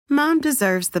Mom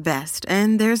deserves the best,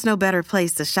 and there's no better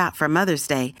place to shop for Mother's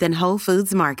Day than Whole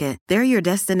Foods Market. They're your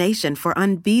destination for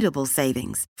unbeatable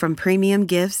savings, from premium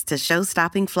gifts to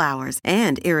show-stopping flowers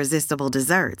and irresistible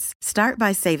desserts. Start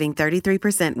by saving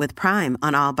 33% with Prime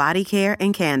on all body care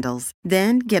and candles.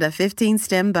 Then get a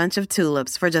 15-stem bunch of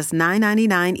tulips for just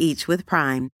 $9.99 each with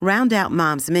Prime. Round out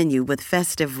Mom's menu with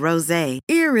festive rosé,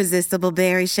 irresistible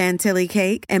berry chantilly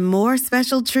cake, and more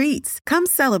special treats. Come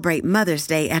celebrate Mother's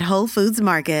Day at Whole Foods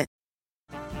Market.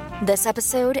 This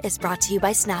episode is brought to you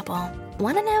by Snapple.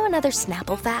 Want to know another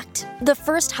Snapple fact? The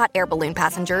first hot air balloon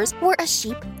passengers were a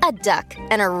sheep, a duck,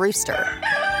 and a rooster.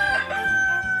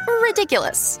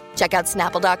 Ridiculous. Check out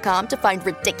Snapple.com to find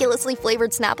ridiculously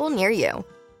flavored Snapple near you.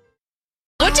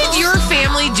 What did your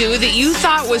family do that you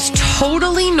thought was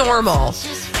totally normal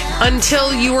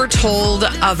until you were told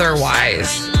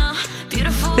otherwise?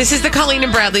 This is the Colleen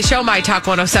and Bradley Show, My Talk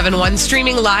 1071,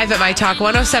 streaming live at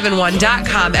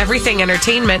MyTalk1071.com. Everything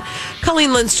Entertainment.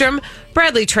 Colleen Lindstrom,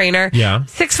 Bradley Trainer. Yeah.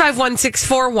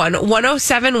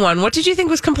 651-641-1071. What did you think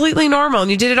was completely normal?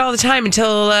 And you did it all the time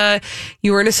until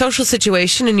you were in a social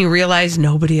situation and you realized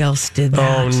nobody else did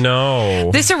that. Oh,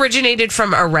 no. This originated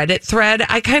from a Reddit thread.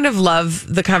 I kind of love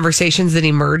the conversations that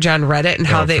emerge on Reddit and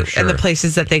how and the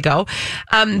places that they go.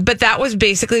 But that was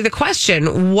basically the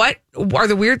question. What are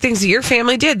the weird things that your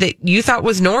family did that you thought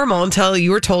was normal until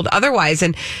you were told otherwise?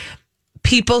 And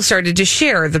people started to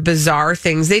share the bizarre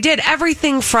things they did.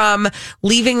 Everything from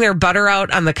leaving their butter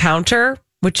out on the counter,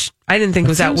 which I didn't think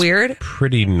was that weird.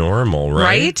 Pretty normal,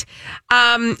 right?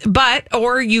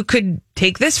 Or you could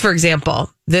take this, for example.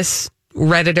 This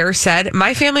Redditor said,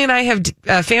 my family and I have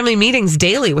family meetings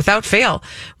daily without fail.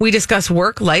 We discuss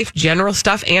work, life, general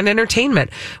stuff, and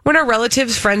entertainment. When our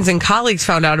relatives, friends, and colleagues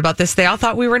found out about this, they all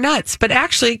thought we were nuts, but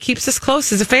actually it keeps us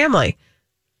close as a family.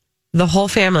 The whole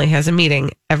family has a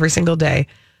meeting every single day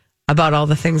about all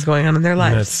the things going on in their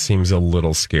lives. That seems a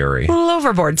little scary. A little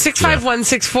overboard.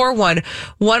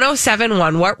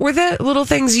 651-641-1071. What were the little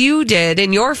things you did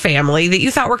in your family that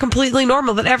you thought were completely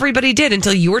normal that everybody did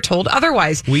until you were told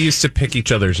otherwise? We used to pick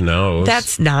each other's nose.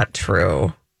 That's not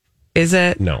true. Is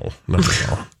it? No, not at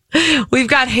all. We've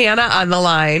got Hannah on the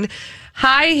line.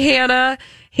 Hi, Hannah.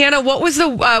 Hannah, what's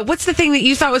the thing that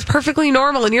you thought was perfectly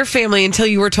normal in your family until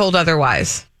you were told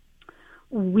otherwise?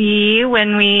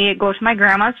 When we go to my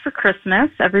grandma's for Christmas,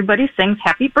 everybody sings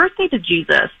happy birthday to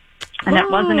Jesus. And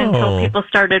it wasn't until people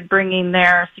started bringing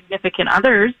their significant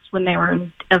others when they were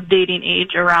of dating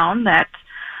age around that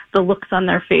the looks on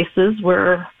their faces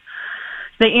were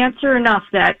the answer enough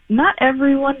that not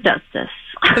everyone does this.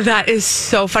 That is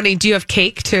so funny. Do you have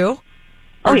cake too?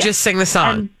 Or just sing the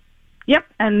song?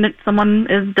 And someone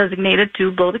is designated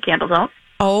to blow the candles out.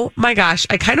 Oh my gosh,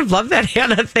 I kind of love that,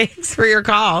 Hannah. Thanks for your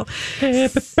call. Happy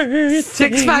birthday,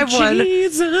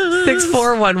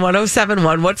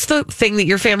 651-641-1071. What's the thing that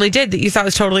your family did that you thought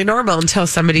was totally normal until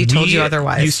somebody told you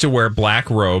otherwise? We used to wear black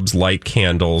robes, light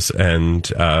candles,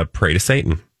 and pray to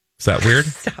Satan. Is that weird?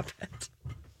 Stop it.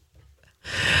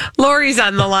 Lori's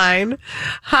on the line.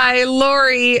 Hi,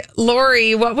 Lori.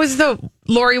 Lori, what was the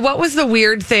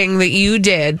weird thing that you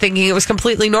did thinking it was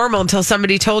completely normal until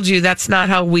somebody told you that's not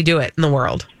how we do it in the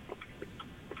world?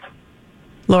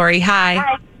 Lori,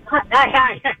 hi.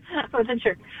 Hi. I wasn't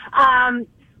sure.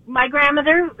 My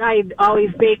grandmother, I'd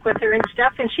always bake with her and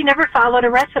stuff, and she never followed a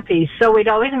recipe. So we'd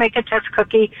always make a test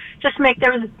cookie,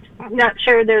 not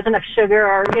sure there's enough sugar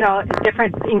or,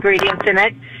 different ingredients in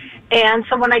it. And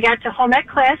so when I got to home ec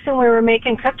class and we were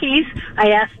making cookies,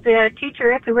 I asked the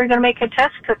teacher if we were going to make a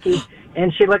test cookie.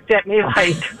 And she looked at me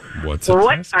like, what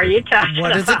are you talking about?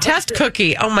 What is a test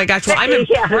cookie? Oh, my gosh. Well, I'm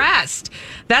impressed.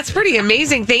 That's pretty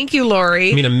amazing. Thank you,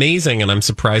 Lori. I mean, amazing. And I'm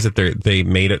surprised that they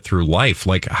made it through life.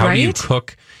 Like, how do you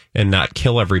cook and not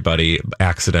kill everybody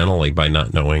accidentally by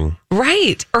not knowing?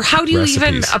 Right. Or how do you recipes.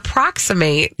 even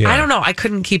approximate? Yeah. I don't know. I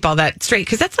couldn't keep all that straight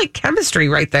because that's like chemistry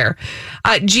right there.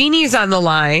 Jeannie's on the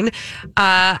line.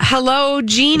 Hello,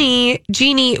 Jeannie.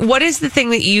 Jeannie, what is the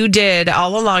thing that you did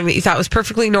all along that you thought was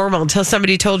perfectly normal until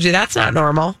somebody told you that's not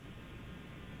normal?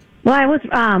 Well, I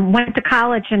went to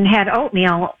college and had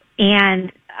oatmeal,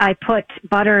 and I put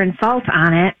butter and salt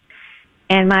on it,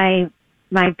 and my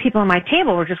people on my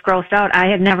table were just grossed out. I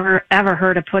had never, ever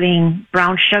heard of putting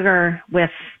brown sugar with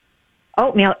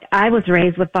oatmeal. I was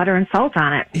raised with butter and salt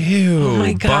on it. Ew, oh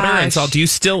my gosh. Butter and salt. Do you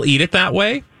still eat it that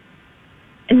way?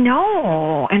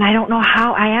 No, and I don't know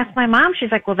how. I asked my mom.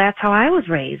 She's like, well, that's how I was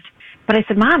raised. But I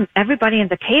said, Mom, everybody at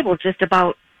the table just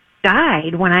about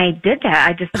died when I did that.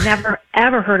 I just never,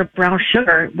 ever heard of brown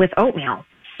sugar with oatmeal.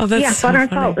 Oh, that's yeah, so butter and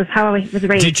funny. salt is how I was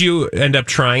raised. Did you end up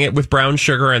trying it with brown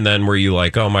sugar, and then were you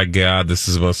like, "Oh my God, this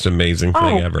is the most amazing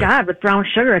thing ever"? Oh God, with brown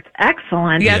sugar, it's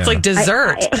excellent. Yeah, it's like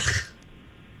dessert.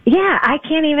 Yeah, I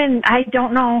can't even. I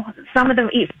don't know some of the.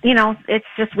 It's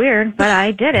just weird, but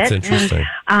I did it. It's interesting.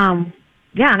 And,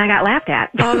 yeah, and I got laughed at.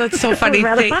 Oh, that's so funny. It was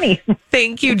rather funny.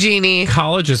 Thank you, Jeannie.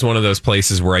 College is one of those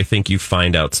places where I think you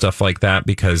find out stuff like that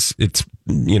because it's,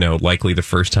 likely the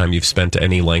first time you've spent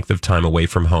any length of time away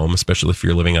from home, especially if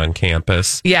you're living on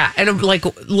campus. Yeah, and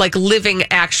like living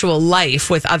actual life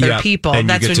with other people. And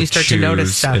That's when you start to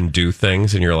notice stuff. And do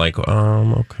things, and you're like,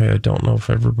 okay, I don't know if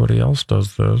everybody else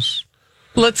does this.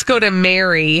 Let's go to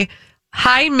Mary.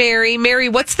 Hi, Mary. Mary,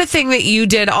 what's the thing that you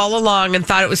did all along and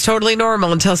thought it was totally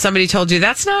normal until somebody told you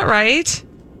that's not right?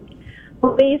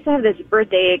 Well, we used to have this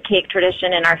birthday cake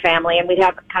tradition in our family, and we'd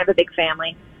have kind of a big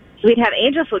family. So we'd have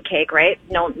angel food cake, right?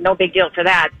 No big deal for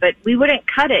that. But we wouldn't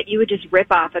cut it. You would just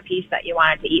rip off a piece that you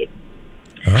wanted to eat.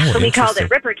 Oh, so we called it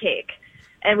ripper cake.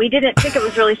 And we didn't think it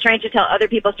was really strange until other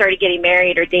people started getting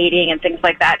married or dating and things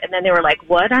like that. And then they were like,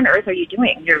 what on earth are you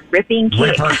doing? You're ripping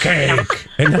cake. Ripper cake.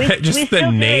 And just the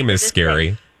name is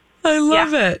scary. I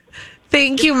love it.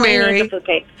 Thank you, Mary. Angel food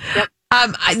cake. Yep.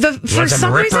 For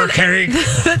some reason, cake.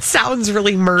 that sounds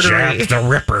really murdery. Jack the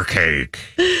Ripper cake.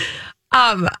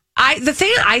 The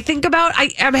thing I think about,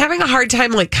 I'm having a hard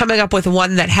time like coming up with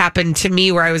one that happened to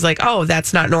me where I was like, oh,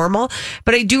 that's not normal.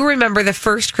 But I do remember the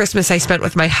first Christmas I spent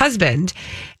with my husband,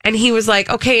 and he was like,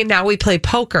 okay, now we play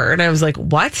poker. And I was like,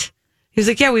 what? He was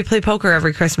like, yeah, we play poker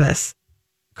every Christmas.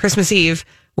 Christmas Eve,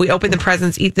 we open the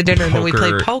presents, eat the dinner, and then we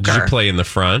play poker. Did you play in the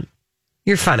front?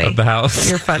 You're funny. Of the house?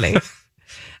 You're funny.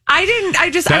 I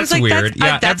didn't. I was like, weird.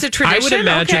 That's a tradition. I would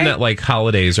imagine that like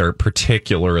holidays are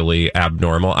particularly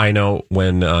abnormal. I know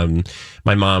when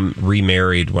my mom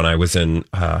remarried when I was in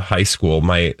high school,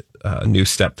 my new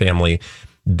step family,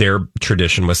 their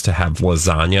tradition was to have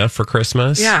lasagna for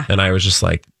Christmas. Yeah. And I was just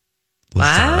like,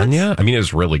 lasagna? What? I mean, it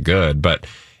was really good, but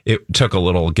it took a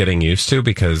little getting used to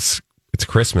because it's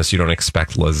Christmas. You don't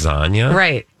expect lasagna.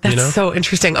 Right. That's so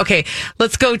interesting. Okay,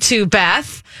 let's go to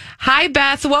Beth. Hi,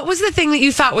 Beth. What was the thing that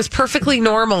you thought was perfectly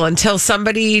normal until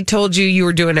somebody told you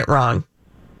were doing it wrong?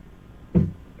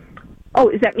 Oh,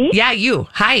 is that me? Yeah, you.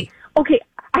 Hi. Okay,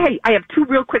 I have two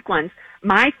real quick ones.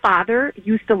 My father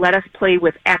used to let us play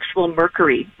with actual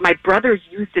mercury. My brothers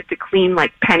used it to clean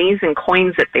like pennies and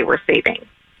coins that they were saving.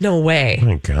 No way. Oh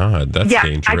my God, that's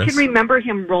dangerous. I can remember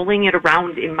him rolling it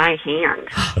around in my hand.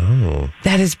 Oh.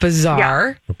 That is bizarre.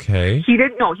 Yeah. Okay. He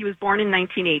didn't know. He was born in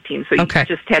 1918, so he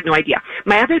just had no idea.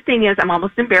 My other thing is, I'm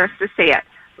almost embarrassed to say it,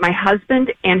 my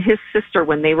husband and his sister,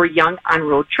 when they were young on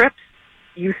road trips,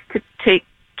 used to take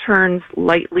turns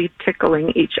lightly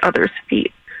tickling each other's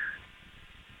feet.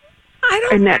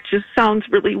 And that just sounds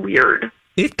really weird.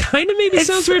 It kind of maybe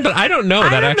sounds weird, but I don't know.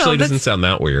 That actually doesn't sound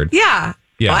that weird. Yeah.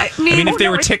 Yeah, I mean, if they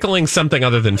were tickling something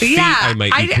other than feet, I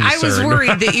might be concerned. I was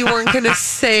worried that you weren't going to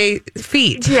say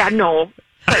feet. Yeah, no.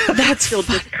 But that's still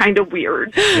just kind of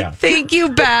weird. Yeah. Thank you,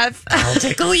 Beth. I'll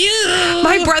tickle you.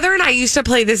 My brother and I used to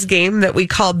play this game that we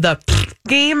called the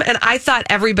game, and I thought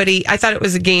it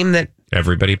was a game that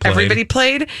everybody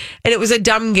played, and it was a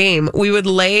dumb game. We would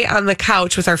lay on the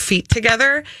couch with our feet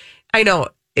together. I know.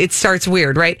 It starts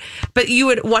weird, right? But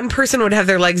one person would have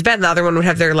their legs bent and the other one would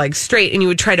have their legs straight, and you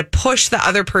would try to push the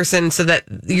other person so that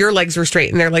your legs were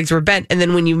straight and their legs were bent. And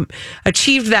then when you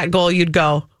achieved that goal, you'd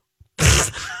go.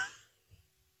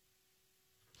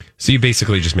 So you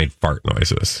basically just made fart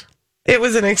noises. It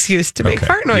was an excuse to make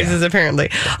fart noises,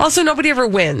 apparently. Also, nobody ever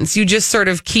wins. You just sort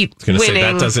of keep winning. Say,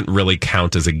 that doesn't really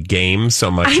count as a game so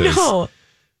much as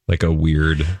like a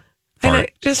weird fart and I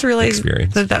just realized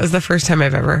experience. that was the first time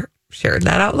I've ever shared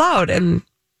that out loud, and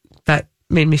that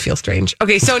made me feel strange.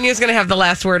 Okay, Sonia's going to have the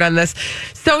last word on this.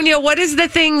 Sonia, what is the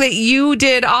thing that you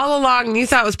did all along and you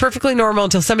thought was perfectly normal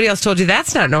until somebody else told you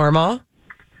that's not normal?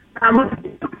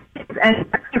 And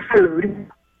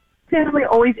food. Family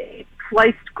always ate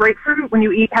sliced grapefruit. When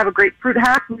you have a grapefruit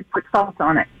hack, we put salt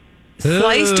on it.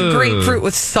 Sliced grapefruit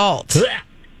with salt.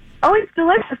 Oh, it's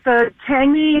delicious. The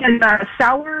tangy and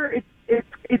sour.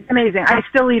 It's amazing. I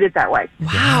still eat it that way.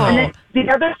 Wow. And then the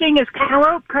other thing is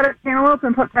cantaloupe. Cut up cantaloupe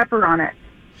and put pepper on it.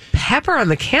 Pepper on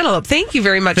the cantaloupe. Thank you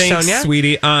very much, Thanks, Sonia.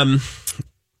 Sweetie. The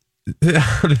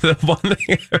one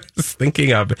thing I was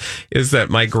thinking of is that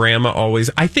my grandma always,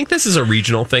 I think this is a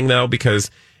regional thing though,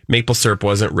 because maple syrup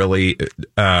wasn't really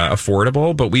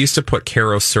affordable, but we used to put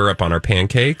Caro syrup on our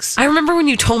pancakes. I remember when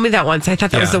you told me that once. I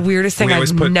thought that was the weirdest thing.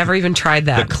 I've never even tried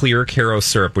that. The clear Caro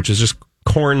syrup, which is just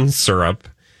corn syrup,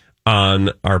 on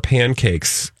our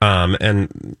pancakes.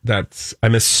 And that's,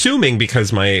 I'm assuming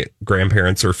because my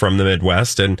grandparents are from the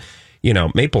Midwest and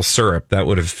maple syrup, that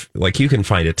would have, like, you can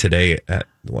find it today at,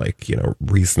 like,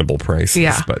 reasonable prices.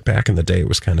 Yeah. But back in the day, it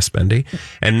was kind of spendy.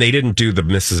 And they didn't do the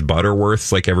Mrs.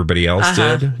 Butterworths like everybody else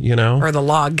did, Or the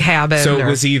log cabin. So it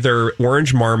was either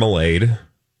orange marmalade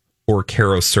or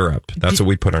Caro syrup. That's what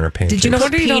we put on our pancakes. Did you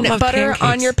put you don't peanut love butter pancakes?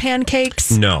 on your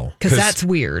pancakes? No. Because that's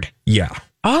weird. Yeah.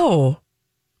 Oh.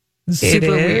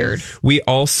 Super weird. We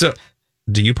also...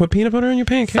 Do you put peanut butter on your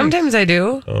pancakes? Sometimes I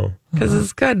do. Oh. Because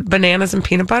it's good. Bananas and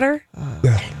peanut butter.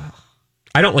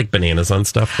 I don't like bananas on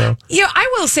stuff, though. Yeah,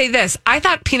 I will say this. I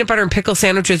thought peanut butter and pickle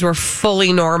sandwiches were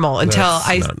fully normal until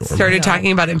I started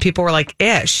talking about it and people were like,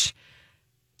 ish.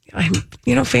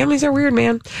 Families are weird,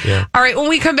 man. Yeah. All right, when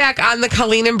we come back on the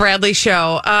Colleen and Bradley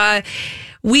show,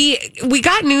 we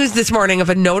got news this morning of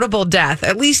a notable death,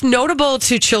 at least notable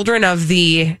to children of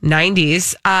the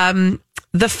 90s.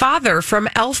 The father from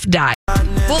Elf died.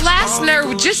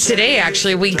 Well, just today,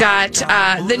 actually, we got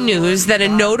the news that a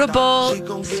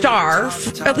notable star,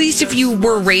 at least if you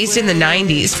were raised in the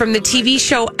 90s, from the TV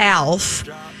show Elf,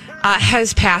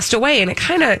 has passed away. And it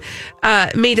kind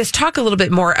of made us talk a little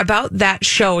bit more about that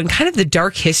show and kind of the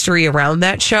dark history around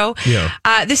that show.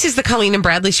 Yeah. This is the Colleen and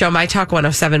Bradley Show, My Talk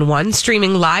 1071,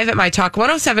 streaming live at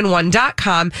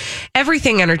mytalk1071.com.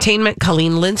 Everything Entertainment,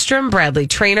 Colleen Lindstrom, Bradley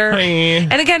Trainer. Hi.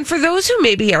 And again, for those who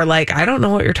maybe are like, I don't know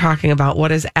what you're talking about,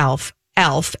 what is Elf?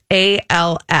 Elf,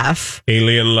 ALF.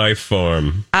 Alien life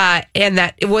form. And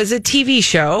that it was a TV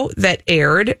show that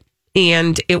aired,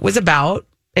 and it was about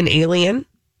an alien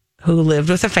who lived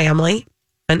with a family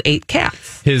and 8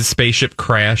 cats. His spaceship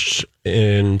crashed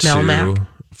into... Melmac.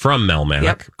 From Melmac.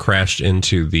 Yep. Crashed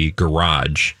into the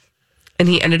garage. And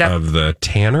he ended up... Of the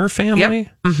Tanner family?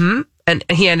 Yep. Mm-hmm. And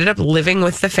he ended up living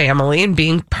with the family and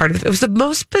being part of it. It was the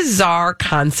most bizarre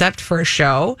concept for a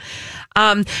show.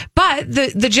 But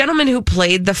the gentleman who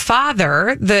played the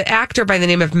father, the actor by the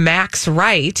name of Max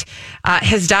Wright,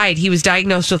 has died. He was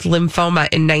diagnosed with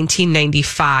lymphoma in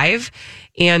 1995.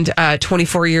 And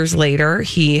 24 years later,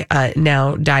 he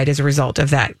now died as a result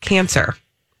of that cancer.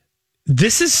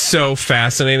 This is so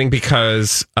fascinating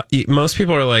because most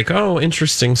people are like, oh,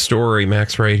 interesting story.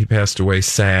 Max Wright, he passed away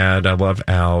sad. I love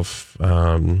Alf.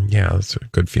 Yeah, it's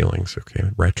good feelings. Okay,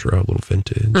 retro, a little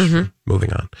vintage. Mm-hmm.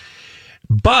 Moving on.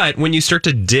 But when you start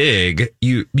to dig,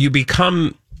 you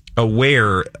become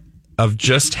aware of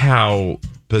just how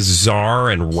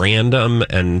bizarre and random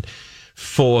and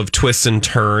full of twists and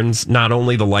turns, not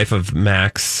only the life of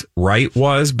Max Wright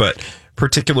was, but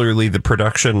particularly the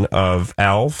production of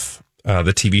Alf,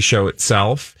 the TV show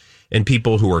itself, and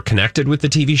people who are connected with the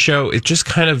TV show. It just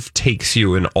kind of takes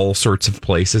you in all sorts of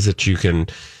places that you can,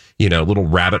 little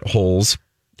rabbit holes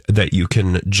that you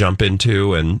can jump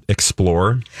into and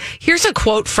explore. Here's a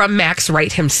quote from Max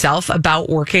Wright himself about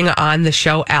working on the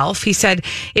show Elf. He said,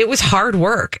 "It was hard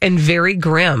work and very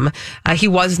grim." He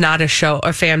was not a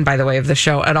fan, by the way, of the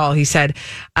show at all. He said,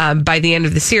 by the end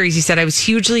of the series, he said, "I was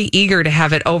hugely eager to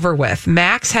have it over with.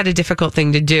 Max had a difficult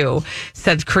thing to do,"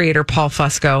 said creator Paul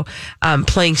Fusco,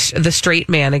 playing the straight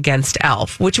man against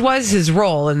Elf, which was his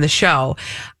role in the show.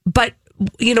 But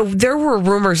there were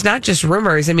rumors, not just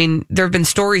rumors. I mean, there have been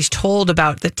stories told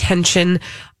about the tension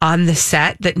on the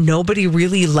set, that nobody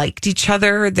really liked each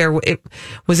other. It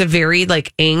was a very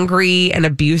angry and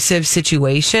abusive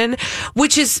situation,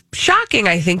 which is shocking,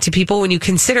 I think, to people when you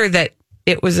consider that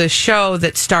it was a show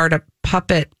that starred a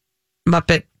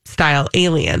Muppet style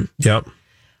alien. Yep.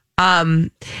 And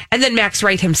then Max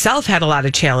Wright himself had a lot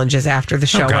of challenges after the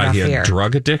show went off he had air.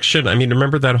 Drug addiction. I mean,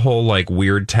 remember that whole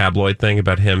weird tabloid thing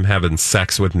about him having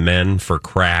sex with men for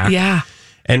crack? Yeah.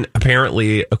 And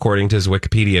apparently, according to his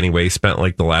Wikipedia anyway, he spent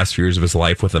the last few years of his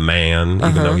life with a man,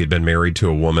 even though he'd been married to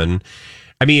a woman.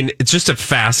 I mean, it's just a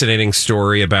fascinating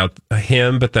story about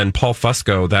him. But then Paul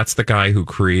Fusco, that's the guy who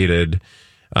created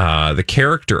the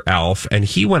character Alf, and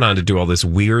he went on to do all this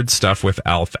weird stuff with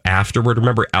Alf afterward.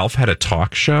 Remember, Alf had a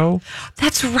talk show?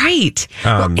 That's right.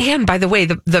 And by the way,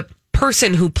 the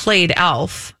person who played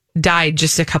Alf died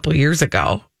just a couple years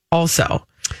ago also.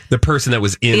 The person that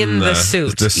was in the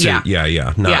suit. The suit,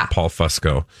 yeah. Not Paul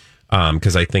Fusco.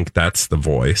 Because I think that's the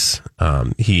voice.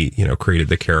 He, created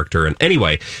the character. And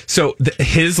anyway, so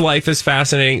his life is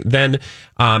fascinating. Then,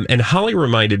 and Holly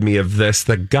reminded me of this.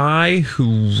 The guy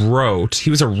who he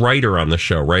was a writer on the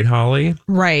show, right, Holly?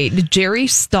 Right. Jerry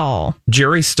Stahl.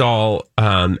 Jerry Stahl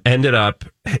ended up,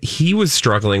 he was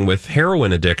struggling with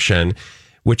heroin addiction,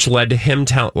 which led to him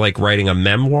writing a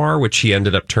memoir, which he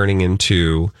ended up turning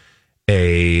into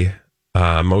a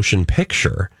motion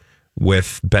picture.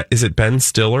 With is it Ben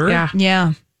Stiller?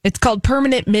 Yeah. It's called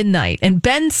Permanent Midnight, and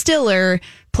Ben Stiller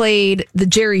played the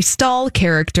Jerry Stahl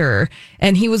character,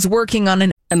 and he was working on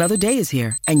an Another day is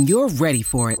here, and you're ready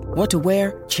for it. What to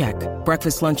wear? Check.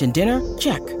 Breakfast, lunch, and dinner?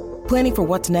 Check. Planning for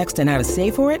what's next and how to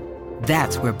save for it?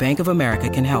 That's where Bank of America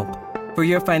can help. For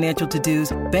your financial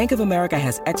to-dos, Bank of America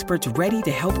has experts ready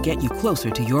to help get you closer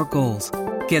to your goals.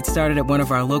 Get started at one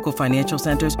of our local financial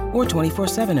centers or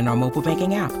 24/7 in our mobile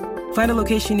banking app. Find a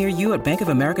location near you at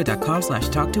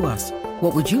bankofamerica.com/talktous.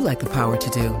 What would you like the power to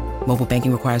do? Mobile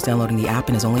banking requires downloading the app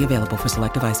and is only available for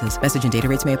select devices. Message and data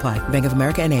rates may apply. Bank of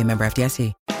America N.A., member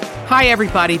FDIC. Hi,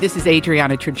 everybody. This is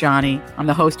Adriana Trajani. I'm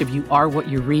the host of You Are What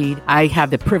You Read. I have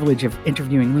the privilege of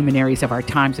interviewing luminaries of our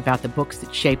times about the books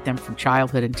that shaped them from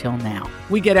childhood until now.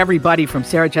 We get everybody from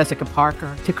Sarah Jessica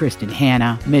Parker to Kristen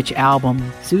Hanna, Mitch Albom,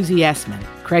 Susie Essman,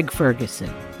 Craig Ferguson,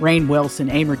 Rainn Wilson,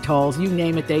 Amor Tolls, you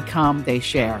name it, they come, they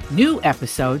share. New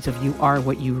episodes of You Are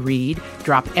What You Read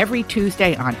drop every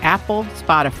Tuesday on Apple,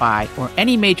 Spotify, or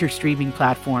any major streaming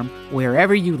platform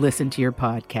wherever you listen to your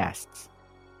podcasts.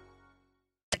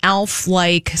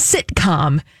 Alf-like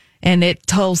sitcom, and it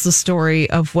tells the story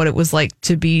of what it was like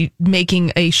to be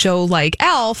making a show like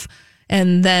Alf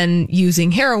and then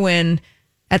using heroin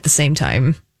at the same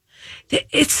time.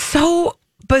 It's so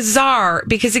bizarre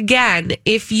because, again,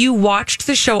 if you watched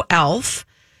the show Elf,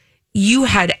 you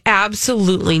had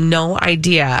absolutely no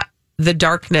idea the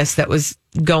darkness that was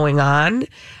going on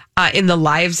in the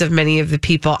lives of many of the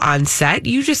people on set.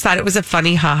 You just thought it was a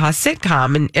funny haha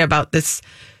sitcom and about this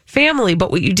family,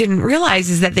 but what you didn't realize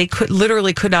is that they could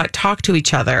not talk to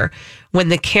each other when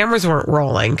the cameras weren't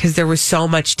rolling because there was so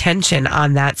much tension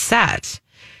on that set.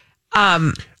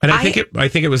 And I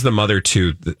think it was the mother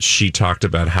too that she talked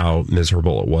about how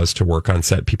miserable it was to work on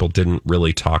set. People didn't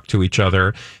really talk to each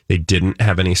other. They didn't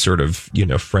have any sort of,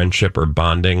 friendship or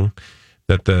bonding.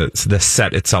 That the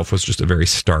set itself was just a very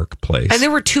stark place. And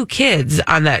there were two kids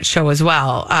on that show as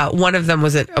well. One of them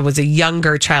was a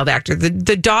younger child actor.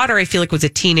 The daughter, I feel like, was a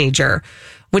teenager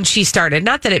when she started.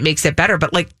 Not that it makes it better,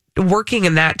 but like working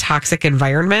in that toxic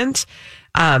environment,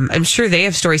 I'm sure they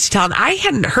have stories to tell. And I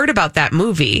hadn't heard about that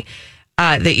movie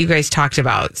that you guys talked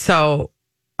about. So,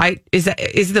 is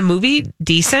the movie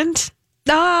decent?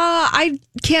 I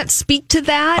can't speak to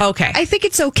that. Okay. I think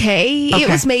it's okay. It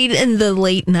was made in the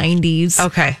late 90s.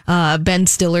 Okay. Ben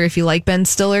Stiller, if you like Ben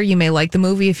Stiller, you may like the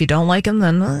movie. If you don't like him,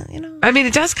 then, I mean,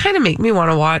 it does kind of make me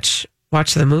want to watch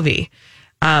the movie.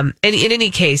 And in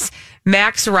any case,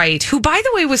 Max Wright, who, by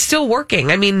the way, was still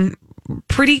working. I mean,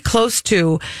 pretty close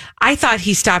to, I thought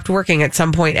he stopped working at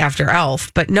some point after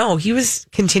Elf, but no, he was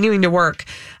continuing to work,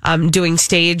 doing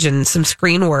stage and some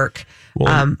screen work.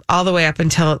 All the way up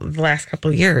until the last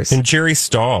couple of years. And Jerry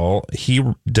Stahl, he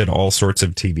did all sorts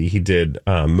of TV. He did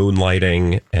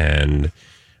Moonlighting and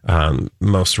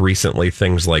most recently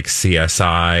things like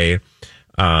CSI.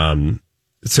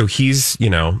 So he's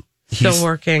still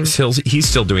working. He's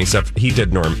still doing stuff. He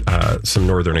did some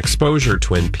Northern Exposure,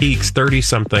 Twin Peaks,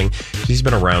 30-something. He's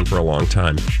been around for a long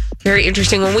time. Very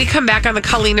interesting. When we come back on the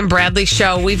Colleen and Bradley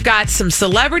show, we've got some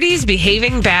celebrities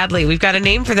behaving badly. We've got a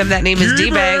name for them. That name is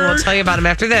D-Bag. We'll tell you about him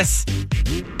after this.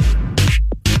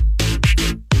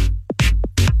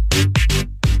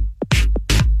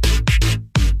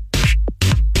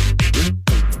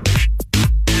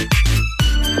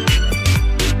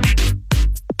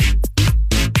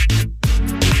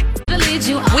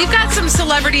 We've got some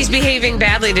celebrities behaving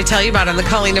badly to tell you about on the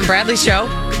Colleen and Bradley show.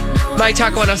 My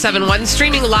Talk 1071,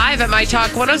 streaming live at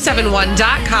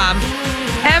mytalk1071.com.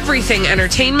 Everything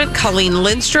Entertainment, Colleen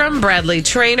Lindstrom, Bradley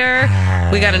Trainer.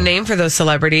 We got a name for those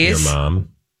celebrities. Your mom.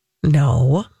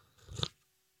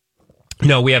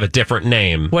 No, we have a different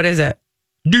name. What is it?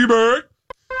 D-Bag.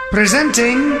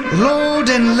 Presenting Lord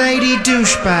and Lady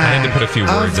Douchebag. I had to put a few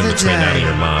words in between that and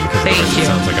your mom because it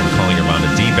sounds like I'm calling your mom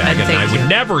a D-Bag, and I would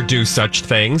never do such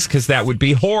things because that would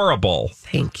be horrible.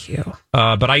 Thank you.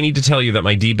 But I need to tell you that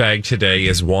my D-Bag today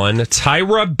is one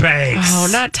Tyra Banks. Oh,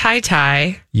 not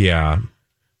Ty. Yeah.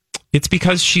 It's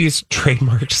because she's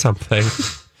trademarked something.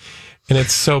 And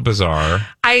it's so bizarre.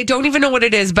 I don't even know what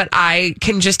it is, but I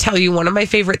can just tell you one of my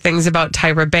favorite things about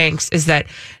Tyra Banks is that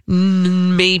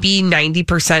maybe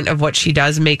 90% of what she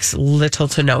does makes little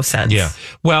to no sense. Yeah.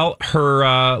 Well,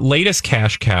 her latest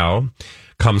cash cow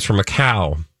comes from a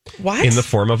cow. What? In the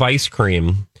form of ice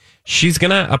cream. She's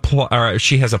going to apply,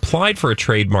 she has applied for a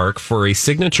trademark for a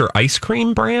signature ice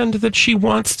cream brand that she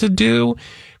wants to do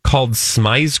called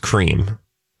Smize Cream.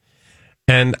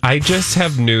 And I just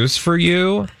have news for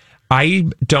you. I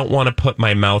don't want to put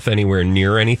my mouth anywhere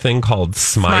near anything called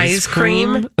Smize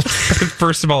Cream.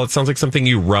 First of all, it sounds like something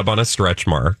you rub on a stretch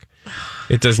mark.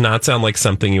 It does not sound like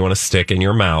something you want to stick in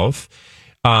your mouth.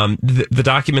 The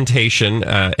documentation,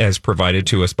 as provided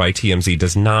to us by TMZ,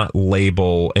 does not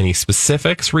label any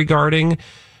specifics regarding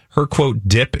her quote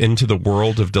dip into the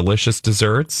world of delicious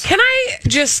desserts. Can I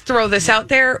just throw this out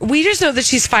there? We just know that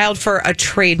she's filed for a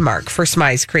trademark for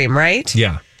Smize cream, right?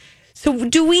 Yeah. So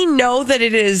do we know that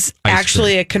it is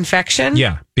actually a confection?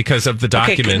 Yeah, because of the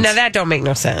documents. Okay, now that don't make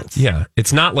no sense. Yeah,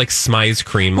 it's not like Smize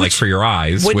cream like for your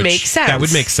eyes. Would make sense. That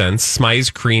would make sense.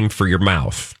 Smize cream for your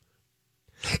mouth.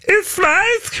 It's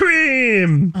Smize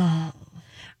cream. Oh,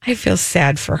 I feel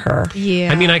sad for her.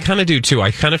 Yeah. I mean, I kind of do too.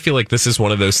 I kind of feel like this is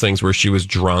one of those things where she was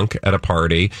drunk at a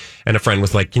party and a friend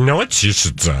was like, you know what you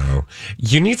should do?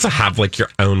 You need to have like your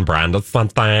own brand of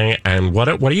something. And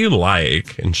what do you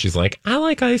like? And she's like, I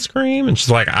like ice cream. And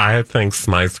she's like, I think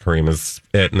Smize cream is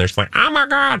it. And they're just like, oh my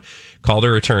God. Called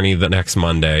her attorney the next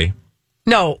Monday.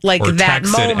 No, like or that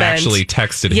moment. Actually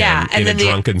texted him in a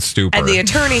drunken stupor. And the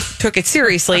attorney took it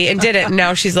seriously and did it. And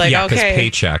now she's like, okay.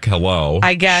 Paycheck, hello.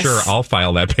 I guess. Sure, I'll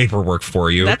file that paperwork for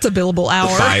you. That's a billable hour.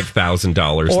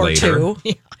 $5,000 or later.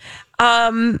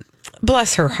 2.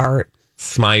 Bless her heart.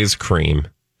 Smize cream.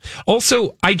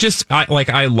 Also,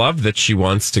 I love that she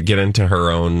wants to get into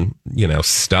her own,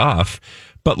 stuff.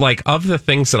 But like of the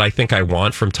things that I think I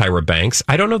want from Tyra Banks,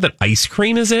 I don't know that ice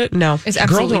cream is it. No, it's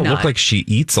absolutely not. Girl don't look like she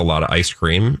eats a lot of ice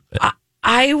cream.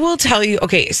 I will tell you.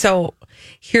 Okay, so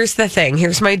here's the thing.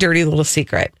 Here's my dirty little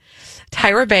secret.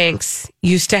 Tyra Banks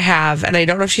used to have, and I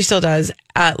don't know if she still does,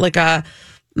 like a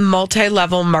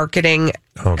multi-level marketing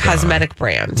cosmetic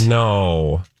brand.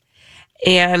 No.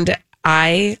 And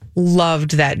I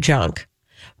loved that junk.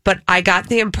 But I got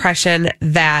the impression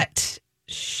that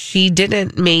she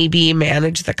didn't maybe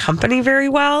manage the company very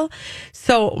well.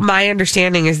 So my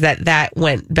understanding is that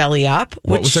went belly up.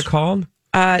 What was it called?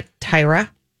 Tyra.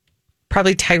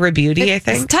 Probably Tyra Beauty, I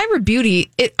think. It's Tyra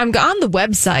Beauty. I'm on the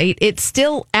website. It's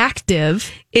still active.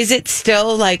 Is it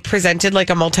still like presented like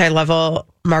a multi-level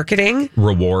marketing?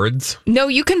 Rewards? No,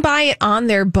 you can buy it on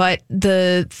there, but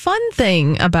the fun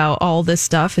thing about all this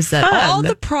stuff is that all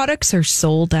the products are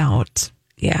sold out.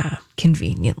 Yeah.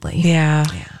 Conveniently. Yeah.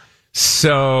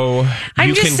 So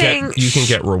you can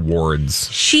get rewards.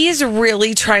 She's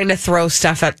really trying to throw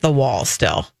stuff at the wall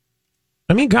still.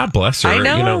 I mean, God bless her. I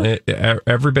know.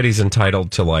 Everybody's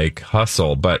entitled to like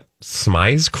hustle, but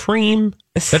Smize cream?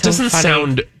 That doesn't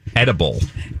sound edible.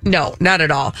 No, not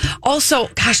at all. Also,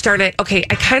 gosh darn it. Okay,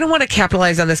 I kind of want to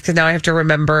capitalize on this because now I have to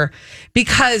remember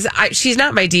because she's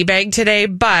not my D-bag today,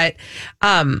 but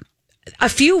a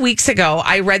few weeks ago,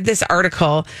 I read this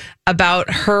article about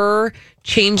her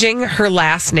changing her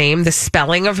last name, the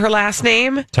spelling of her last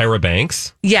name. Tyra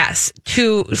Banks? Yes,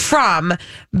 from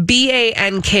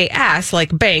BANKS,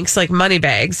 like banks, like money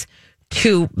bags,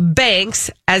 to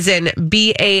Banks, as in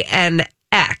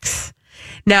BANX.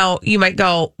 Now, you might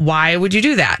go, why would you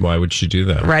do that? Why would she do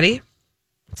that? Ready?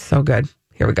 So good.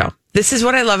 Here we go. This is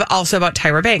what I love also about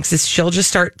Tyra Banks is she'll just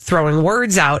start throwing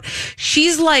words out.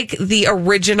 She's like the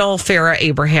original Farrah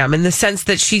Abraham in the sense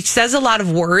that she says a lot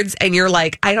of words and you're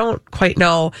like, I don't quite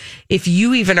know if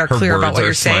you even are clear about what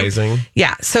you're saying.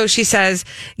 Yeah. So she says,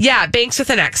 yeah, Banks with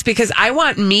an X, because I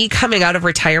want me coming out of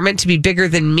retirement to be bigger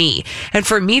than me. And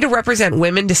for me to represent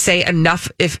women to say enough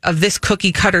of this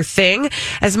cookie cutter thing,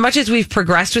 as much as we've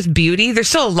progressed with beauty, there's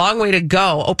still a long way to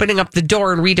go opening up the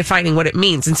door and redefining what it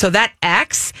means. And so that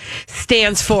X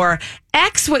stands for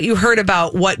X what you heard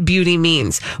about what beauty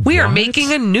means. We are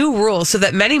making a new rule so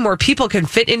that many more people can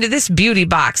fit into this beauty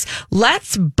box.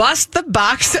 Let's bust the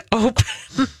box open.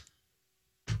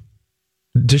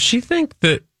 Does she think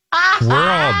that we're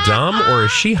all dumb or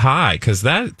is she high? Because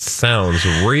that sounds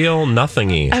real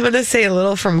nothingy. I'm going to say a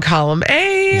little from column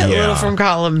A, a little from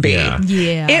column B.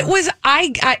 Yeah. It was,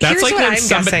 here's what I'm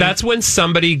guessing. That's when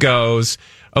somebody goes,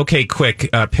 okay, quick,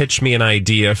 pitch me an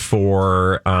idea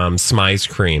for Smize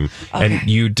cream. Okay. And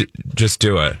you just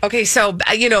do it. Okay, so,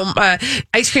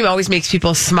 ice cream always makes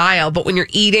people smile, but when you're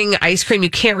eating ice cream, you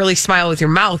can't really smile with your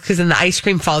mouth because then the ice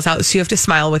cream falls out. So you have to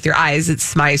smile with your eyes.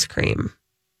 It's Smize cream.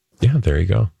 Yeah, there you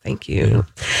go. Thank you. Yeah.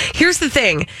 Here's the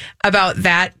thing about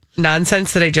that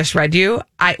nonsense that I just read you.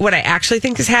 What I actually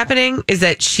think is happening is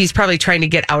that she's probably trying to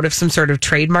get out of some sort of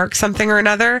trademark something or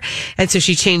another. And so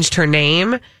she changed her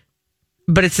name.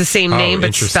 But it's the same name,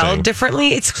 but spelled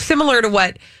differently. It's similar to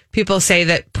what people say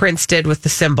that Prince did with the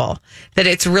symbol, that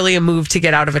it's really a move to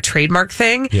get out of a trademark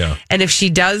thing. Yeah. And if she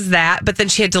does that, but then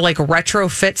she had to like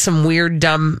retrofit some weird,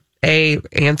 dumb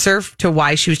answer to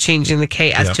why she was changing the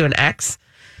KS to an X.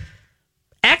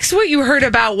 X, what you heard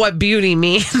about what beauty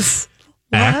means.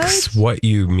 X, what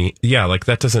you mean? Yeah, like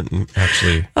that doesn't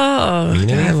actually mean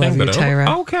anything. I love you,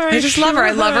 Tyra. Okay. I just love her.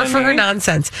 I love her for her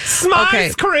nonsense.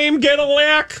 Smize cream, get a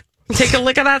lick. Take a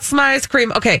lick of that Smize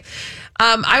cream. Okay.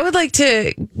 I would like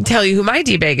to tell you who my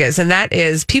D-bag is, and that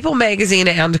is People Magazine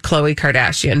and Khloe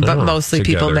Kardashian, but mostly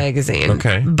together. People Magazine.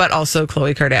 Okay. But also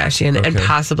Khloe Kardashian and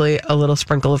possibly a little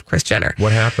sprinkle of Kris Jenner.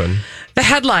 What happened? The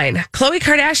headline, Khloe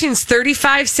Kardashian's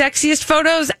 35 sexiest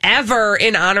photos ever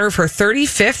in honor of her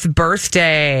 35th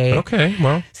birthday. Okay,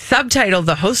 well. Subtitle,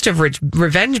 the host of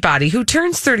Revenge Body, who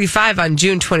turns 35 on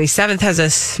June 27th, has a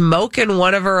smoking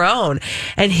one of her own.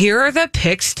 And here are the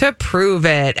pics to prove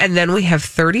it. And then we have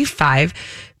 35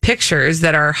 pictures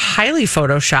that are highly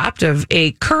photoshopped of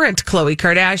a current Khloe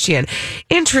Kardashian.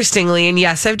 Interestingly, and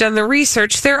yes, I've done the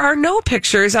research, there are no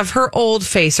pictures of her old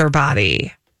face or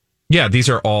body. Yeah, these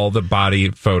are all the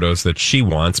body photos that she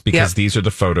wants because these are the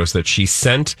photos that she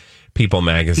sent People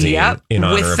Magazine in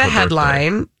honor with of the her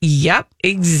headline. birthday. Yep,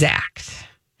 exact.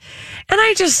 And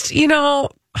I just, I'm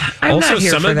also, not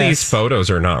here some for of this. these photos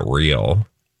are not real.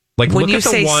 Like, when look you at the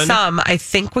say one, some, I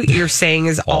think what you're saying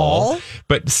is all.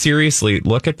 But seriously,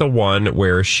 look at the one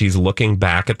where she's looking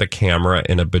back at the camera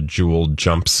in a bejeweled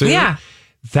jumpsuit. Yeah.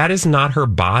 That is not her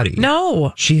body.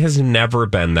 No. She has never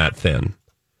been that thin.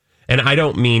 And I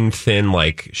don't mean thin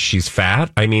like she's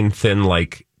fat. I mean thin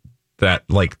like that,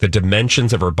 like the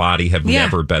dimensions of her body have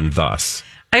never been thus.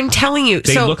 I'm telling you.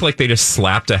 They look like they just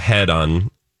slapped a head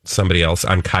on somebody else,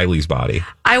 on Kylie's body.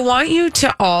 I want you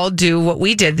to all do what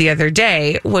we did the other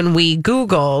day when we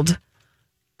Googled.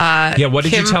 What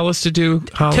did you tell us to do,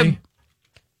 Holly?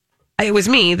 It was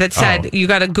me that said you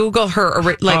got to Google her,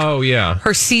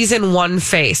 her season 1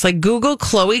 face. Like Google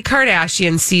Khloe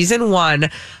Kardashian season 1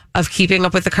 of Keeping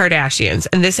Up with the Kardashians.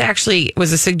 And this actually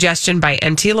was a suggestion by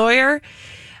NT Lawyer,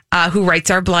 who writes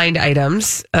our blind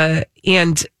items.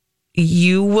 And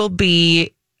you will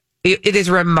be, it is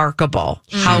remarkable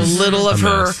how little of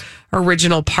her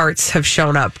original parts have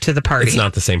shown up to the party. It's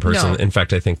not the same person. No. In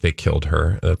fact, I think they killed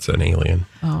her. That's an alien.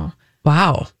 Oh,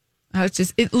 wow.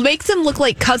 It makes them look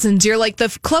like cousins. You're like the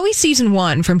Khloe season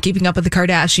 1 from Keeping Up with the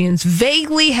Kardashians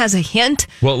vaguely has a hint.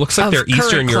 Well, it looks like they're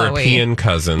Eastern European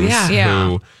cousins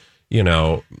who,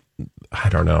 I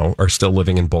don't know, are still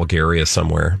living in Bulgaria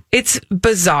somewhere. It's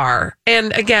bizarre.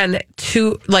 And again,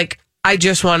 I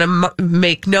just want to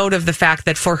make note of the fact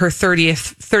that for her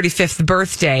 35th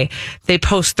birthday, they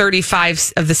post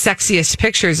 35 of the sexiest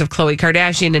pictures of Khloe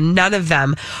Kardashian, and none of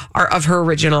them are of her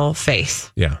original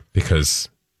face. Yeah, because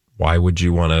why would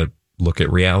you want to look at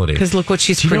reality? Because look what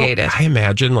she's created. I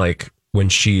imagine when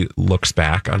she looks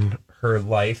back on her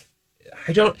life,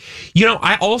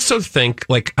 I also think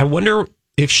I wonder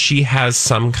if she has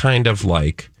some kind of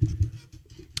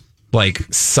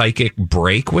psychic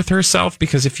break with herself,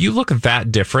 because if you look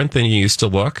that different than you used to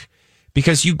look,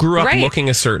 because you grew up looking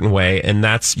a certain way and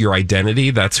that's your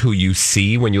identity, that's who you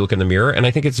see when you look in the mirror. And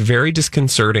I think it's very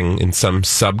disconcerting in some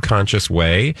subconscious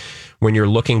way when you're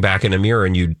looking back in a mirror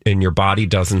and your body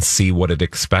doesn't see what it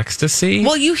expects to see.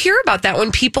 Well, you hear about that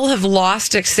when people have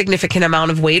lost a significant amount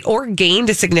of weight or gained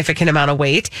a significant amount of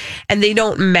weight and they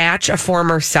don't match a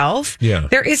former self. Yeah.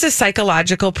 There is a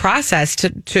psychological process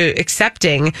to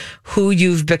accepting who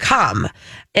you've become.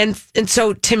 And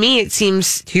so to me, it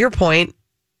seems, to your point,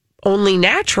 only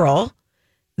natural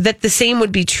that the same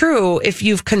would be true if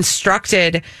you've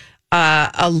constructed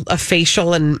a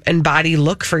facial and body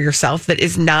look for yourself that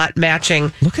is not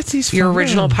matching. Look at these your photos.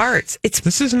 original parts.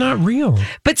 This is not real.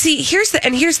 But see, here's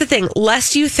the thing.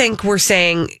 Lest you think we're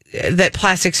saying that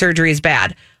plastic surgery is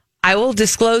bad, I will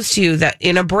disclose to you that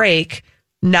in a break,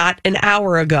 not an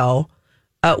hour ago,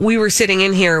 we were sitting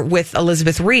in here with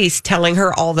Elizabeth Reese telling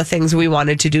her all the things we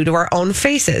wanted to do to our own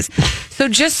faces. So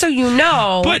just so you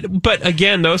know. But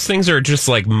again, those things are just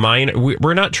minor.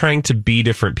 We're not trying to be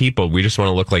different people. We just want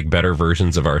to look like better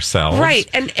versions of ourselves. Right.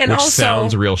 And which also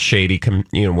sounds real shady,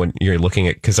 when you're looking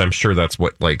at, because I'm sure that's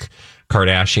what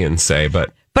Kardashians say,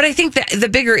 But I think that the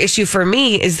bigger issue for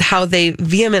me is how they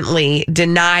vehemently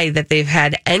deny that they've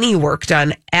had any work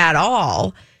done at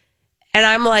all. And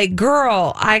I'm like,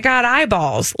 girl, I got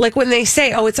eyeballs. Like when they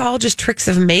say, it's all just tricks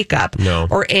of makeup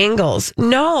or angles.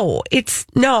 No,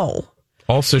 no.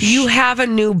 Also, you have a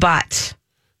new butt.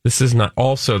 This is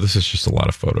just a lot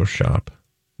of Photoshop.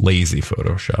 Lazy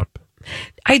Photoshop.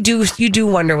 You do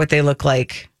wonder what they look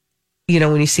like,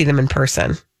 when you see them in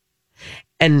person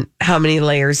and how many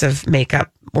layers of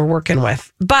makeup we're working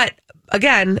with. But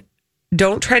again,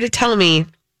 don't try to tell me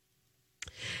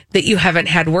that you haven't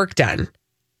had work done.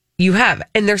 You have.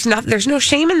 And there's no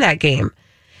shame in that game.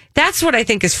 That's what I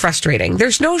think is frustrating.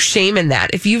 There's no shame in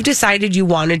that. If you've decided you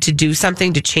wanted to do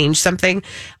something, to change something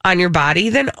on your body,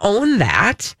 then own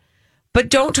that. But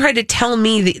don't try to tell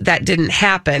me that didn't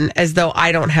happen as though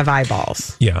I don't have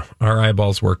eyeballs. Yeah, our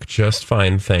eyeballs work just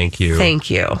fine. Thank you. Thank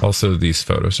you. Also, these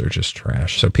photos are just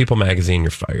trash. So People Magazine,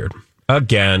 you're fired.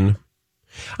 Again.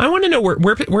 I want to know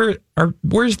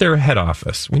where's their head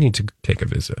office? We need to take a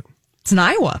visit. It's in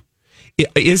Iowa.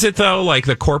 Is it, though, like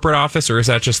the corporate office, or is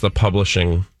that just the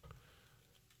publishing?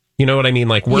 You know what I mean?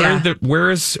 Like, where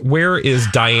is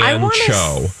Diane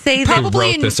Cho, who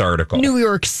wrote this article? New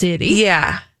York City.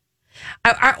 Yeah.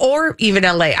 Or even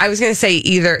LA. I was going to say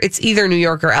it's either New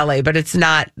York or LA, but it's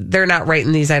not. They're not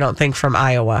writing these, I don't think, from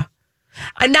Iowa.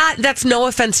 That's no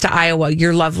offense to Iowa.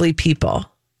 You're lovely people.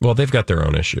 Well, they've got their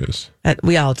own issues.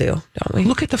 We all do, don't we?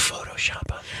 Look at the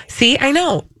Photoshop on that. See, I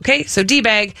know. Okay, so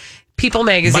D-Bag, People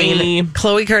Magazine,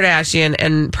 Khloe Kardashian,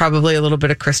 and probably a little bit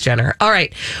of Kris Jenner. All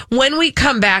right. When we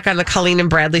come back on the Colleen and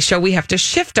Bradley Show, we have to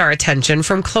shift our attention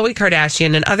from Khloe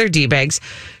Kardashian and other D-Bags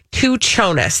to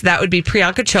Jonas. That would be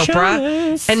Priyanka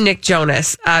Chopra and Nick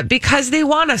Jonas, because they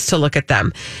want us to look at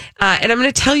them. And I'm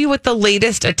going to tell you what the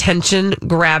latest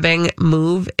attention-grabbing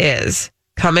move is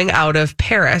coming out of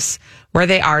Paris, where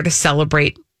they are to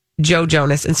celebrate Joe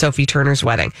Jonas and Sophie Turner's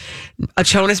wedding. A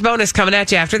Jonas bonus coming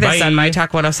at you after this on My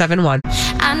Talk 107.1.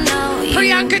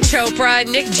 Priyanka Chopra,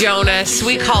 Nick Jonas,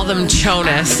 we call them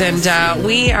Jonas, and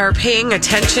we are paying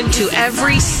attention to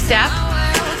every step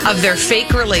of their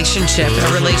fake relationship,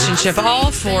 a relationship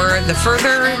all for the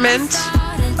furtherment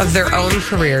of their own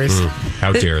careers.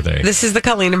 How dare they? This is the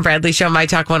Colleen and Bradley Show, My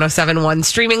Talk 107.1,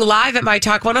 streaming live at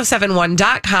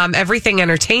MyTalk1071.com. Everything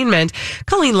Entertainment.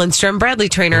 Colleen Lindstrom, Bradley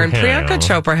Trainer, and Priyanka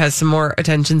Chopra has some more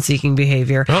attention-seeking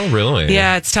behavior. Oh, really?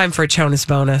 Yeah, it's time for a Jonas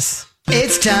bonus.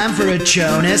 It's time for a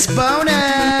Jonas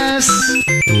bonus.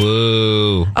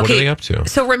 Whoa. What are they up to?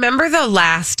 So remember the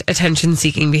last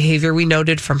attention-seeking behavior we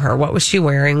noted from her? What was she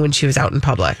wearing when she was out in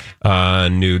public?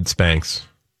 Nude Spanx.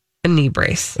 A knee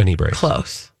brace. A knee brace.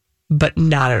 Close, but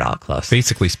not at all close.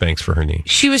 Basically Spanx for her knee.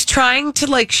 She was trying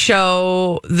to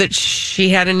show that she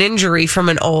had an injury from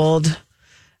an old,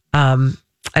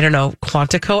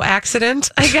 Quantico accident,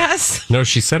 I guess. No,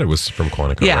 she said it was from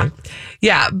Quantico, right?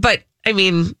 Yeah, but I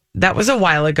mean, that was a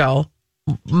while ago.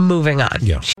 Moving on.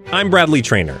 Yeah. I'm Bradley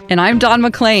Trainer. And I'm Don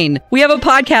McClain. We have a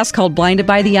podcast called Blinded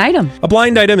by the Item. A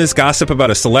blind item is gossip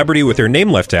about a celebrity with their name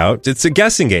left out. It's a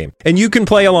guessing game, and you can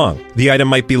play along. The item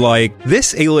might be like,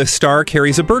 this A-list star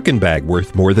carries a Birkin bag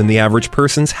worth more than the average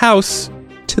person's house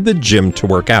to the gym to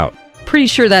work out. Pretty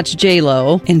sure that's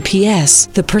J-Lo. And P.S.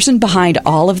 the person behind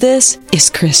all of this is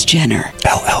Kris Jenner,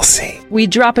 LLC. We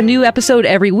drop a new episode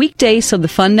every weekday so the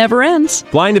fun never ends.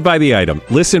 Blinded by the Item.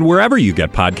 Listen wherever you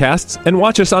get podcasts and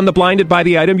watch us on the Blinded by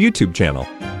the Item YouTube channel.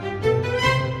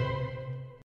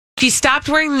 She stopped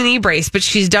wearing the knee brace, but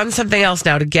she's done something else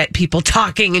now to get people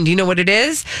talking. And do you know what it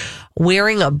is?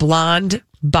 Wearing a blonde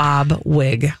bob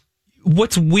wig.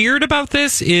 What's weird about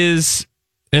this is,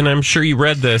 and I'm sure you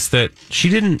read this, that she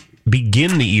didn't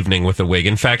begin the evening with a wig.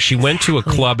 In fact, she went to a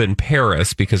club in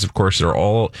Paris because, of course, they're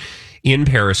all in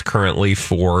Paris currently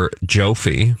for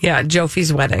Jofi. Yeah,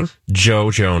 Jofi's wedding.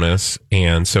 Joe Jonas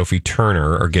and Sophie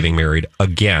Turner are getting married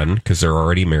again because they're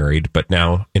already married. But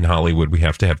now in Hollywood, we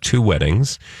have to have two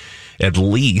weddings at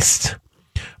least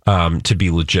to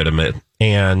be legitimate.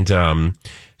 And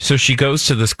so she goes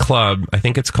to this club. I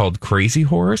think it's called Crazy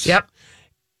Horse. Yep.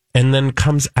 And then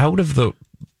comes out of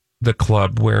the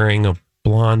club wearing a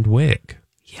blonde wig.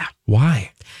 Yeah.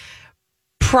 Why?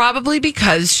 Probably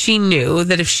because she knew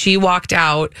that if she walked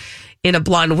out in a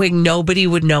blonde wig, nobody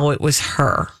would know it was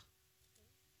her.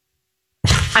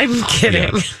 I'm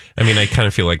kidding. Yeah. I mean, I kind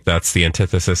of feel like that's the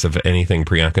antithesis of anything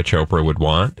Priyanka Chopra would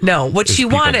want. No, what she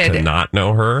wanted to not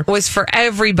know her was for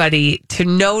everybody to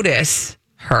notice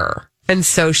her. And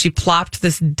so she plopped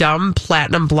this dumb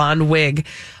platinum blonde wig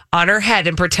on her head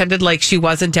and pretended like she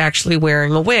wasn't actually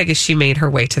wearing a wig as she made her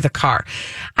way to the car.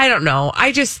 I don't know.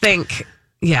 I just think,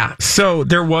 yeah. So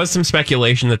there was some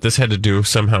speculation that this had to do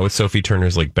somehow with Sophie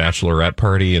Turner's bachelorette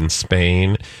party in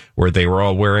Spain where they were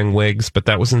all wearing wigs, but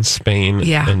that was in Spain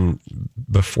and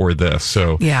before this.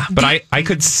 So, yeah. But I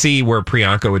could see where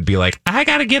Priyanka would be like, I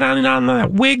got to get on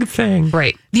that wig thing.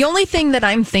 Right. The only thing that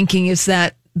I'm thinking is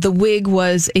that the wig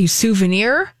was a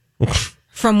souvenir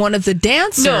from one of the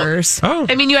dancers. No. Oh.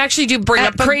 I mean, you actually do bring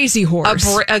up Crazy Horse.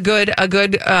 A good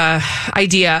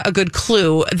idea, a good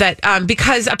clue that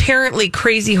because apparently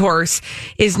Crazy Horse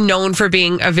is known for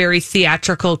being a very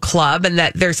theatrical club, and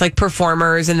that there's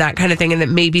performers and that kind of thing, and that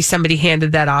maybe somebody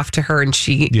handed that off to her, and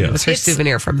it was her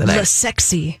souvenir from the night. Le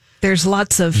Sexy. There's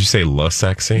lots of... Did you say Le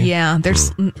Sexy? Yeah,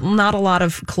 there's not a lot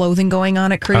of clothing going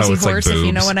on at Crazy Horse, if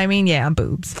you know what I mean. Yeah,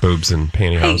 boobs. Boobs and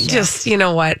pantyhose. You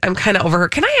know what? I'm kind of over her.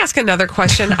 Can I ask another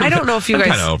question? I don't know if you guys...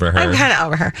 I'm kind of over her. I'm kind of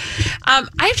over her. I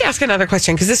have to ask another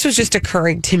question because this was just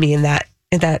occurring to me in that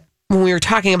when we were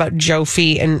talking about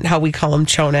Jofi and how we call him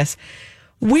Jonas.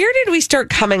 Where did we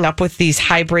start coming up with these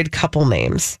hybrid couple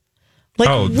names?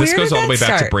 This goes all the way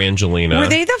back to Brangelina. Were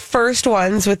they the first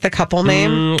ones with the couple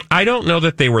name? I don't know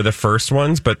that they were the first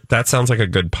ones, but that sounds like a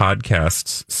good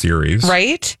podcast series.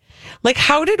 Right? Like,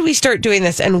 how did we start doing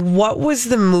this? And what was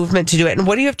the movement to do it? And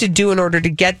what do you have to do in order to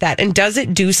get that? And does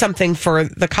it do something for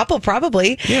the couple?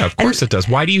 Probably. Yeah, of course it does.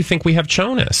 Why do you think we have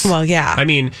Jonas? Well, yeah. I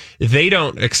mean, they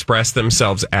don't express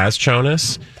themselves as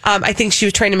Jonas. I think she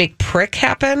was trying to make prick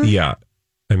happen. Yeah.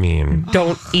 I mean,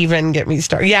 don't even get me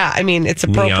started. Yeah, I mean, it's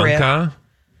appropriate.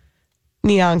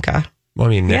 Nyanka. Well, I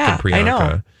mean, Nick and Priyanka. I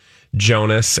know.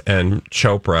 Jonas and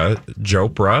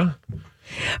Jopra.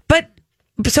 But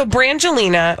so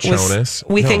Brangelina was, Jonas.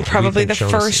 we think probably the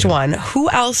Jonas, first one. Who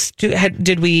else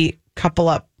did we couple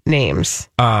up names?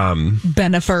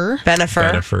 Bennifer,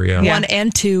 yeah. 1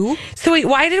 and 2. So wait,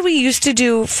 why did we used to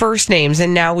do first names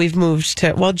and now we've moved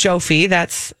to Jofi?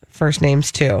 That's first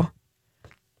names too.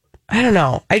 I don't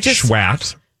know.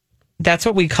 Schwat. That's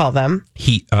what we call them.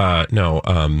 Bieber.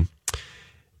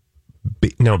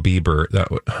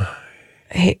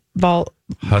 That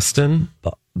Huston.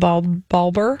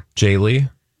 Balber. Jaylee.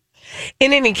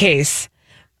 In any case,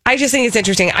 I just think it's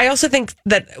interesting. I also think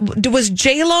that was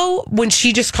J-Lo when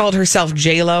she just called herself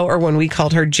J-Lo, or when we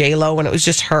called her J-Lo when it was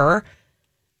just her.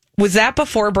 Was that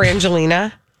before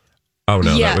Brangelina? Oh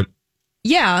no, yeah.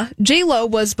 Yeah, J-Lo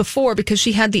was before because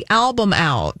she had the album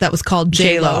out that was called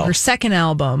J-Lo, her second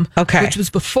album, which was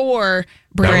before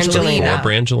Brangelina.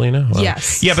 Before Brangelina? Wow.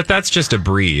 Yes. Yeah, but that's just a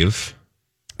Breve.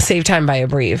 Save time by a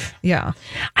Breve. Yeah.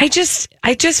 I just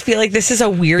feel like this is a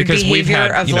weird because behavior we've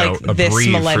had, of a this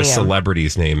Breve millennium. for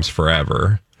celebrities' names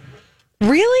forever.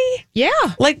 Really? Yeah.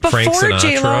 Like before Frank Sinatra.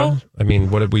 J-Lo? I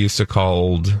mean, what did we used to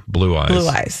call Blue Eyes? Blue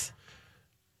Eyes.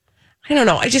 I don't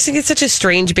know. I just think it's such a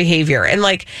strange behavior. And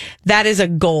that is a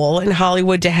goal in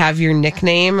Hollywood to have your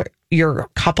nickname, your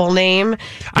couple name.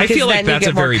 I feel like that's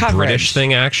a very British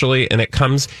thing, actually. And it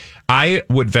comes, I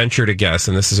would venture to guess,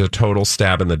 and this is a total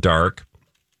stab in the dark.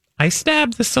 I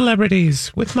stab the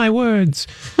celebrities with my words.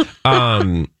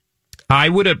 I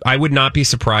would not be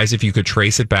surprised if you could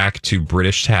trace it back to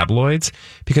British tabloids,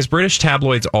 because British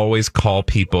tabloids always call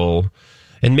people,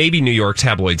 and maybe New York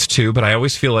tabloids too, but I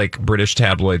always feel like British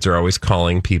tabloids are always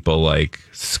calling people like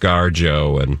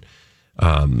ScarJo and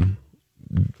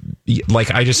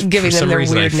I just giving for some them their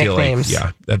reason weird I feel nicknames.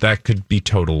 like that could be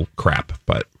total crap,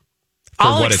 but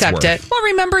I'll accept it. Well,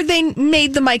 remember they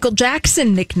made the Michael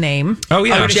Jackson nickname. Oh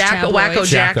yeah, Wacko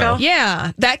Jacko.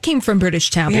 Yeah, that came from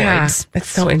British tabloids. Yeah, it's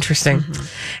so interesting.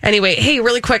 Mm-hmm. Anyway, hey,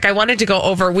 really quick, I wanted to go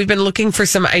over. We've been looking for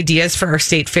some ideas for our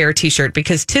State Fair T-shirt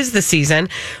because 'tis the season.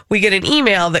 We get an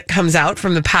email that comes out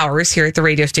from the powers here at the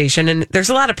radio station, and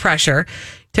there's a lot of pressure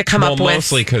to come up with.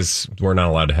 Mostly because we're not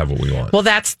allowed to have what we want. Well,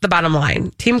 that's the bottom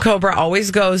line. Team Cobra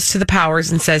always goes to the powers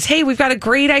and says, hey, we've got a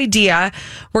great idea.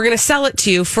 We're going to sell it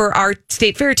to you for our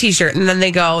State Fair T-shirt. And then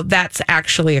they go, that's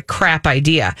actually a crap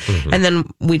idea. Mm-hmm. And then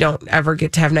we don't ever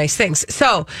get to have nice things.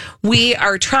 So we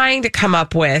are trying to come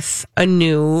up with a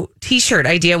new T-shirt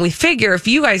idea. And we figure if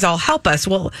you guys all help us,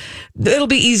 well, it'll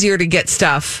be easier to get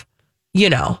stuff,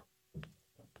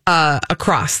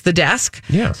 across the desk.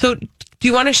 Yeah. So do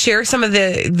you want to share some of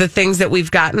the things that we've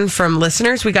gotten from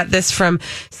listeners? We got this from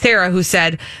Sarah, who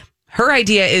said her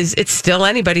idea is it's still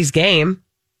anybody's game,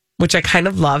 which I kind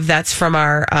of love. That's from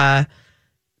our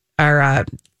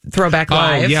Throwback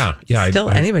Live. Oh, yeah. Still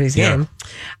anybody's game.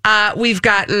 We've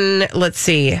gotten, let's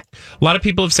see. A lot of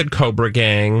people have said Cobra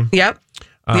Gang. Yep.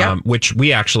 Which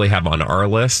we actually have on our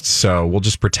list, so we'll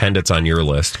just pretend it's on your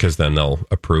list because then they'll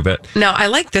approve it. Now, I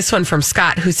like this one from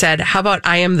Scott, who said, how about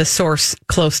I am the source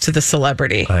close to the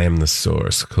celebrity? I am the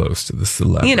source close to the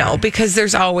celebrity. Because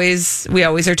we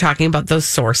always are talking about those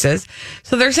sources.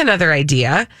 So there's another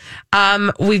idea.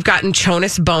 We've gotten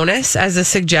Jonas Bonus as a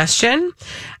suggestion.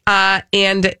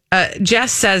 And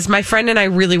Jess says, my friend and I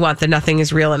really want the nothing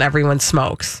is real and everyone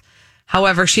smokes.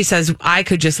 However, she says, I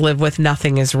could just live with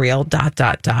nothing is real, ...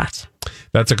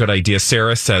 That's a good idea.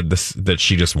 Sarah said that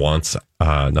she just wants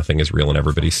nothing is real and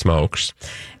everybody smokes.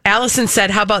 Allison said,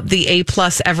 how about the A+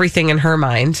 everything in her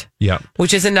mind? Yeah.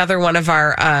 Which is another one of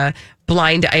our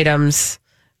blind items,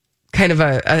 kind of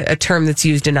a term that's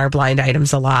used in our blind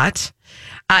items a lot.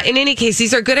 In any case,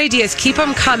 these are good ideas. Keep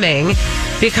them coming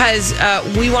because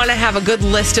we want to have a good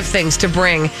list of things to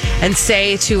bring and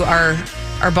say to our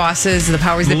bosses, the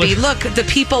powers that be, look, the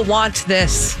people want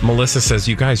this. Melissa says,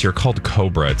 you guys, you're called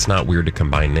Cobra. It's not weird to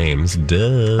combine names. Duh.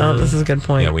 Oh, this is a good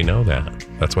point. Yeah, we know that.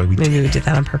 That's why we did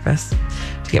that on purpose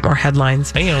to get more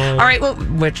headlines. Hey-o. All right, well,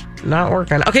 which not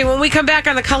working. Okay, when we come back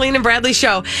on the Colleen and Bradley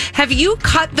show, have you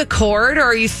cut the cord or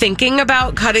are you thinking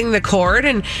about cutting the cord?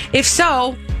 And if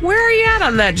so, where are you at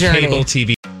on that journey? Cable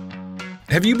TV.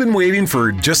 Have you been waiting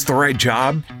for just the right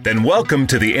job? Then welcome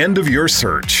to the end of your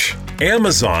search.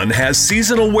 Amazon has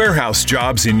seasonal warehouse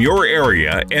jobs in your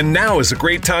area, and now is a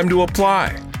great time to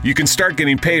apply. You can start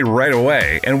getting paid right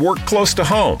away and work close to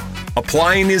home.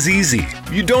 Applying is easy.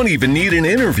 You don't even need an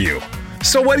interview.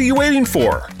 So what are you waiting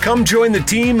for? Come join the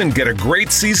team and get a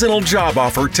great seasonal job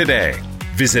offer today.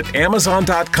 Visit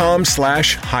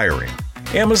Amazon.com/hiring.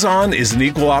 Amazon is an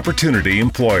equal opportunity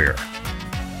employer.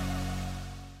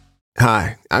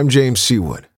 Hi, I'm James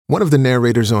Seawood, one of the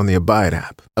narrators on the Abide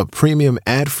app, a premium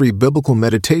ad-free biblical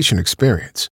meditation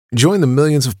experience. Join the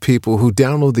millions of people who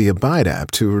download the Abide app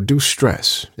to reduce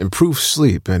stress, improve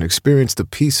sleep, and experience the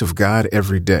peace of God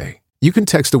every day. You can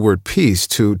text the word PEACE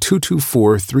to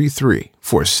 22433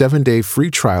 for a 7-day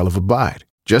free trial of Abide.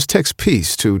 Just text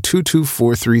PEACE to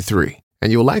 22433,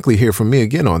 and you'll likely hear from me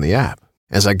again on the app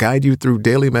as I guide you through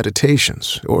daily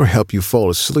meditations or help you fall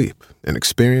asleep and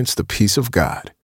experience the peace of God.